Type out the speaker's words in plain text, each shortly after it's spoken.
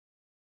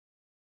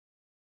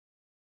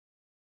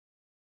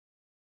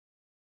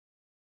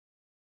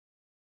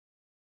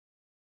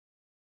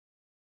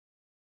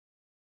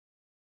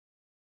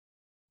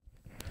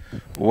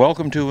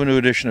Welcome to a new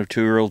edition of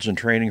 2-Year-Olds in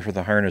Training for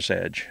the Harness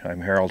Edge.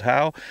 I'm Harold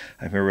Howe.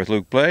 I'm here with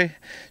Luc Blais,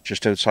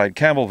 just outside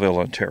Campbellville,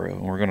 Ontario.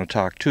 And we're going to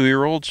talk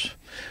 2-year-olds.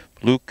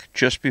 Luc,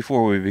 just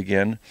before we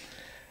begin,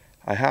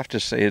 I have to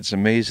say it's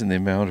amazing the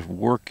amount of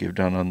work you've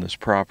done on this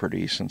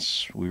property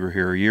since we were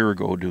here a year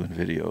ago doing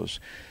videos.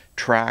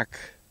 Track,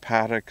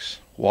 paddocks,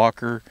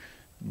 walker,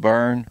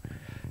 barn,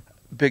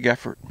 big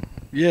effort.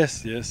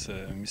 Yes,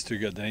 Mr.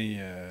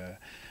 Godin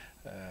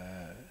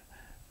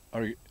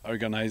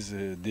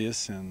organized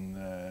this, and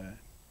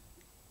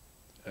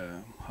I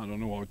don't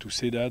know how to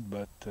say that,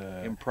 but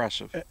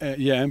Impressive.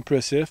 yeah,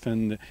 impressive,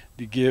 and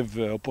they give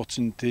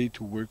opportunity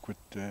to work with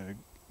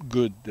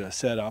good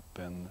setup,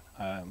 and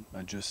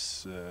I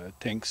just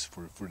thanks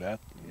for that,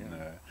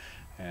 Yeah.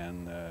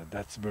 and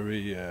that's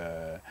very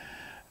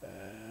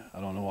I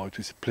don't know how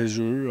to say,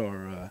 pleasure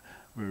or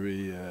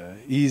very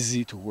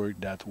easy to work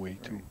that way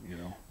too, you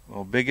know.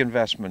 Well, big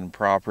investment in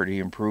property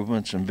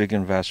improvements and big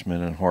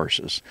investment in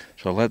horses.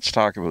 So let's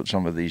talk about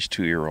some of these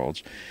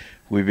 2-year-olds.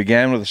 We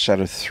began with a set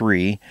of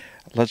 3.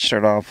 Let's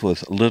start off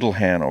with Little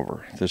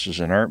Hanover. This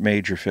is an Art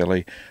Major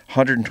filly,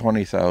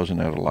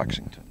 120,000 out of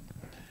Lexington.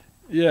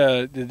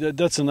 Yeah,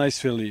 that's a nice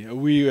filly.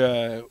 We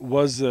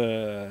was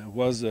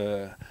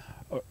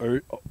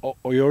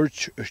your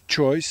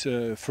choice,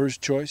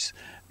 first choice,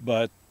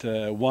 but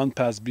one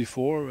passed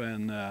before,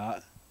 and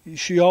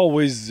she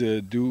always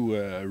do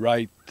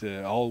right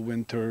all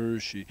winter.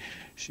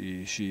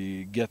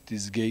 She get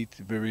this gate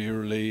very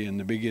early in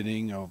the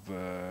beginning of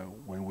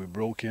when we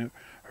broke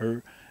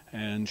her,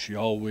 and she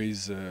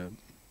always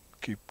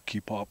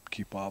keep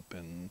up,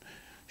 and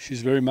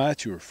she's very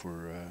mature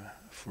for a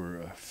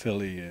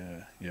filly.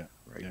 Yeah,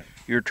 Right. yeah.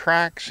 Your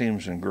track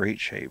seems in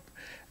great shape.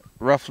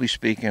 Roughly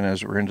speaking,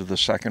 as we're into the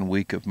second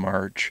week of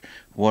March,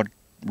 what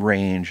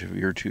range have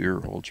your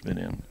 2-year-olds been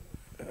in?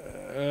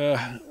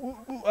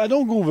 I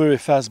don't go very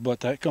fast,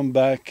 but I come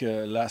back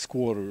last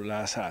quarter,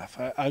 last half.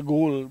 I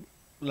go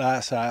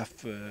last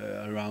half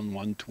around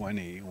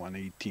 120,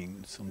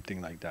 118,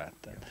 something like that.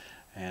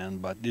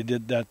 But they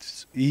did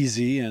that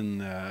easy,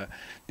 and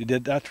they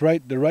did that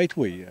the right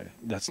way.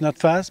 That's not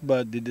fast,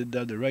 but they did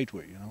that the right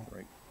way, you know.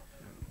 Right.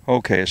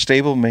 Okay, a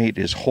stablemate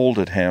is Hold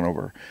at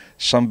Hanover.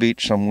 Some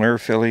Beach, Somewhere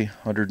filly,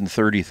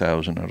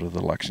 130,000 out of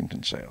the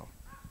Lexington sale.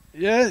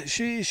 Yeah,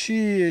 she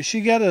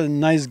got a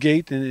nice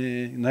gait,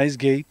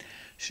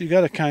 She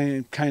got a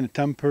kind of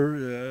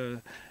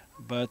temper,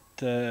 but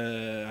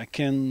I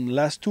can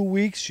last 2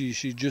 weeks.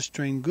 She just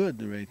trained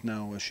good right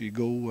now. She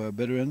go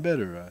better and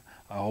better.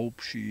 I hope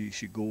she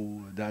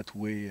go that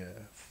way.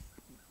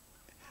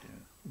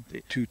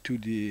 To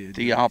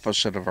The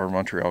opposite of our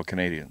Montreal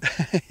Canadiens.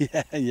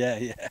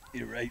 yeah.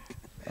 You're right.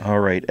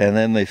 All right, and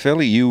then the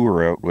filly you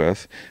were out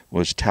with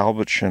was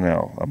Talbot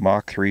Chanel, a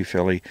Mach 3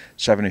 filly,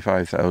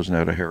 75,000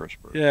 out of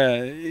Harrisburg.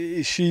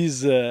 Yeah,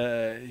 she's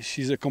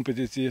a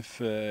competitive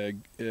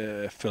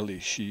filly.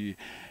 She's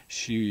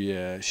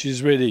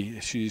ready.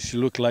 She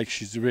look like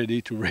she's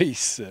ready to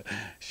race.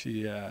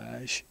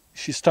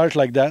 She start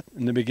like that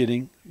in the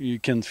beginning. You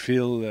can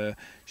feel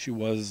she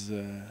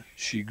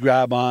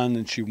grab on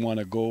and she want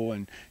to go,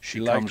 and she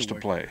comes to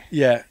play.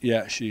 Yeah.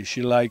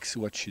 She likes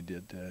what she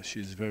did.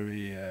 She's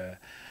very.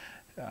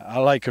 I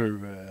like her.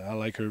 I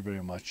like her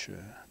very much.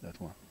 That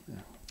one.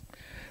 Yeah.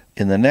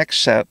 In the next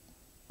set,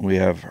 we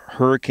have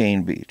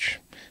Hurricane Beach.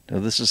 Now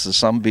this is the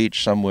Some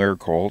Beach Somewhere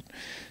colt.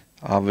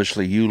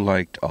 Obviously, you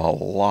liked a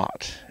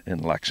lot in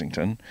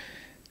Lexington.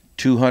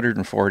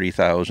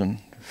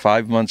 240,000.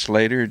 5 months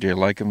later, do you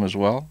like him as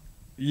well?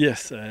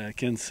 Yes, I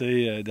can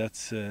say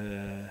that's.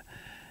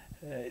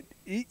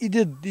 He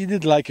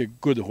did like a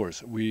good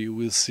horse. We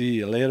will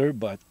see later,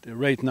 but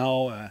right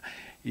now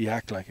he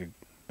act like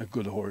a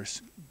good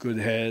horse. Good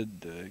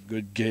head,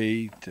 good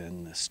gait,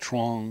 and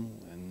strong,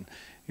 and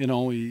you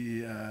know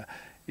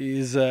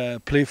he's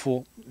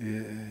playful.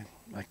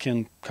 I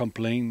can't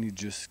complain. He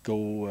just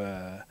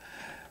go.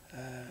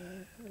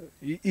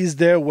 Is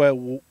there what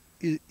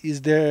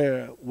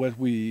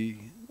we're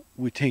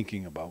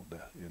thinking about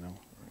that? You know.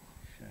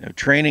 Now,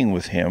 training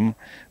with him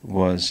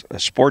was a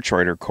sports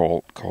writer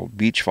colt called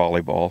Beach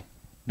Volleyball.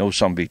 No,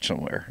 Some Beach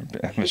Somewhere.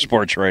 I'm a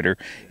sports writer.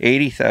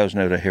 80,000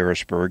 out of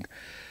Harrisburg.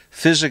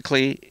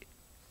 Physically,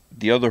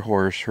 the other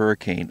horse,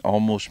 Hurricane,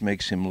 almost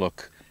makes him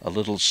look a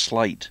little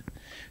slight.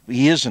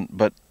 He isn't,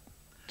 but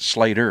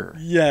slighter.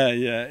 Yeah.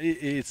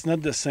 It's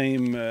not the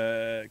same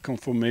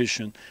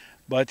conformation,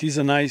 but he's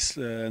a nice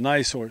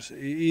horse.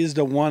 He's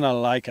the one I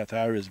like at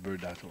Harrisburg.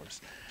 That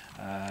horse.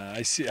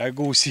 I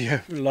go see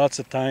lots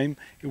of time.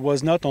 It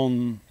was not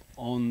on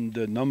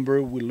the number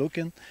we're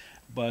looking,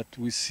 but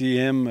we see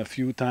him a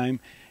few times.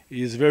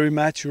 He's very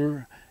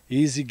mature,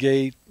 easy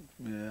gait,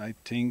 I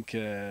think,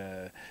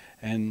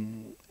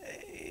 and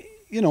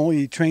you know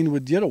he trained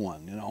with the other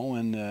one, you know,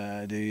 and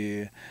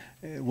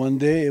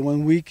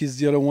one week is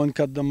the other one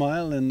cut the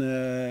mile, and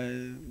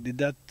did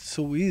that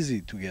so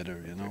easy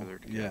together, you know.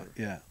 Together.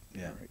 Yeah.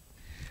 Right.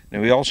 Now,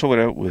 we also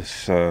went out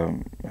with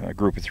a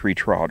group of 3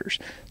 trotters.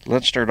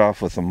 Let's start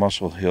off with the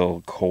Muscle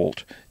Hill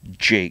colt,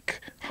 Jake,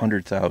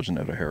 100,000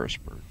 out of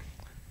Harrisburg.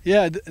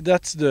 Yeah,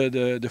 that's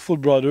the full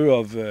brother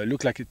of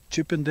look like a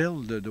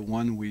Chippendale, the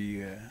one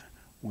we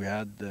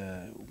had,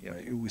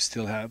 Yep. we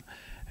still have,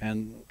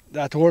 and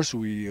that horse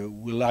we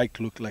like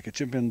look like a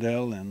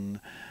Chippendale, and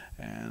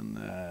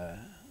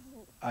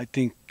I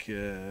think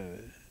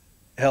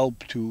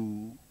help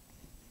to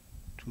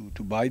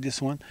buy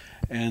this one,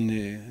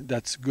 and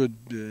that's good.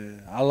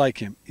 I like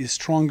him. He's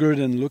stronger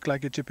than look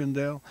like a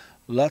Chippendale,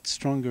 lot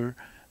stronger.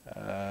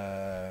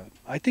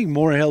 I think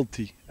more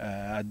healthy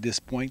at this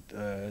point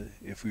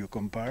if you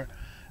compare.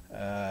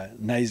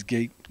 Nice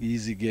gait,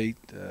 easy gait.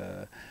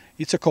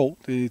 It's a colt.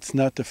 It's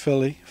not a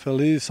filly.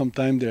 Fillies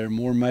sometimes they're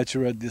more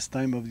mature at this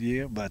time of the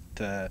year, but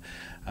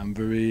I'm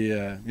very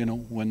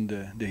when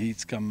the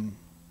heats come,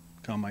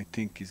 I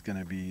think he's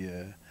gonna be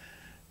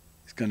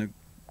he's gonna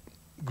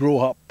grow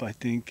up. I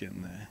think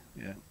and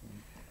yeah.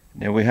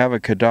 Now we have a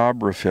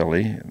Cadabra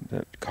filly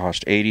that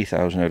cost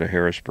 80,000 out of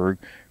Harrisburg,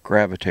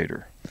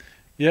 Gravitator.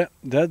 Yeah,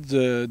 that's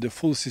the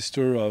full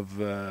sister of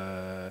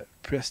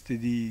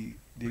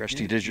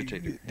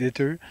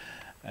Prestidigitator.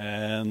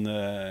 And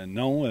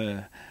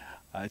no,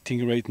 I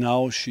think right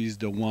now she's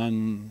the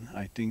one.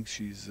 I think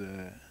she's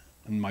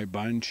in my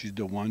barn. She's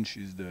the one.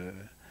 She's the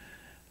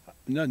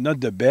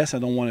not the best. I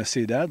don't want to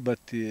say that, but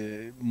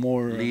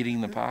more Leading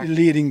the pack?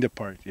 Leading the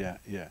part. Yeah.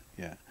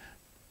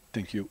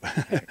 Thank you.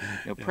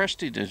 Now,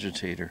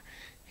 Prestidigitator,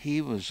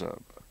 he was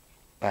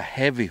a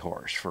heavy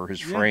horse for his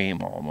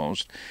frame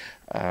almost.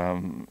 But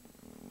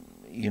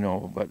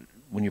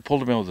when you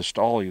pulled him out of the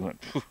stall, you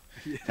went,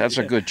 that's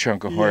a good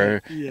chunk of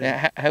horse.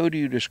 How do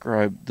you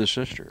describe the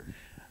sister?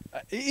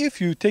 If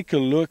you take a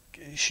look,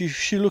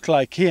 she looked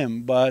like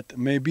him, but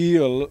maybe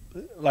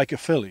like a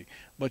filly.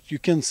 But you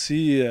can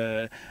see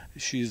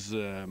she's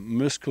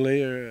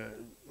muscular,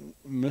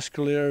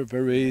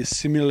 very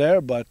similar,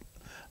 but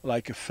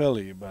like a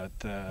filly. But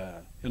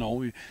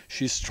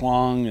she's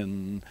strong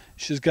and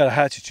she's got an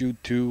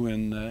attitude too.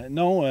 And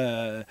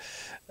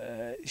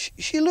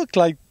she looked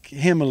like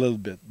him a little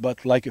bit,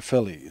 but like a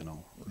filly.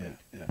 Right.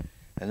 Yeah.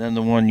 And then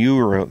the one you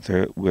were out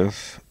there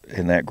with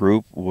in that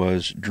group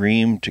was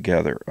Dream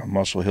Together, a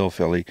Muscle Hill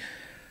filly,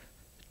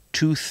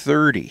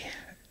 230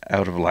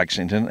 out of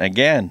Lexington.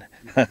 Again,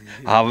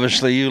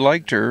 obviously you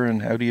liked her,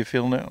 and how do you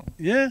feel now?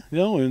 Yeah,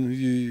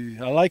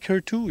 I like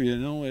her too.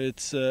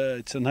 It's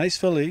a nice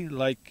filly.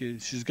 Like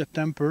she's got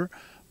temper,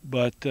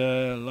 but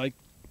like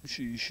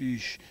she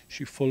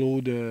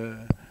followed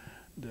the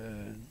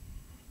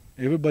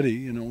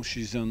everybody.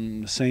 She's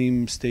on the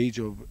same stage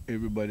of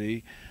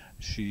everybody.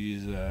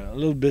 She's a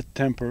little bit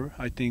temper.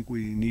 I think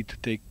we need to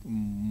take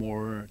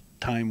more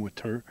time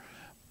with her,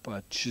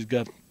 but she's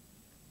got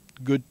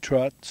good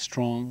trot,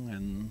 strong,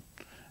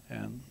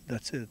 and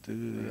that's it.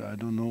 I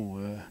don't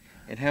know.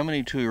 And how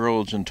many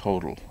 2-year-olds in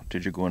total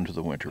did you go into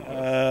the winter with?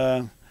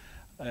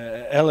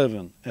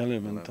 11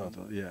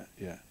 total. Yeah.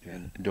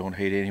 And don't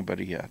hate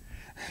anybody yet.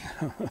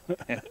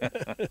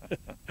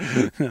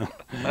 No.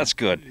 That's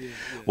good.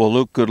 Well,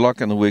 Luc, good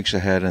luck in the weeks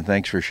ahead, and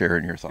thanks for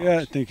sharing your thoughts.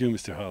 Yeah, thank you,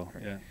 Mr. Hall.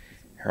 Yeah.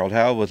 Harold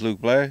Howe with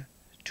Luc Blais,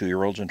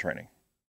 2-year-olds in training.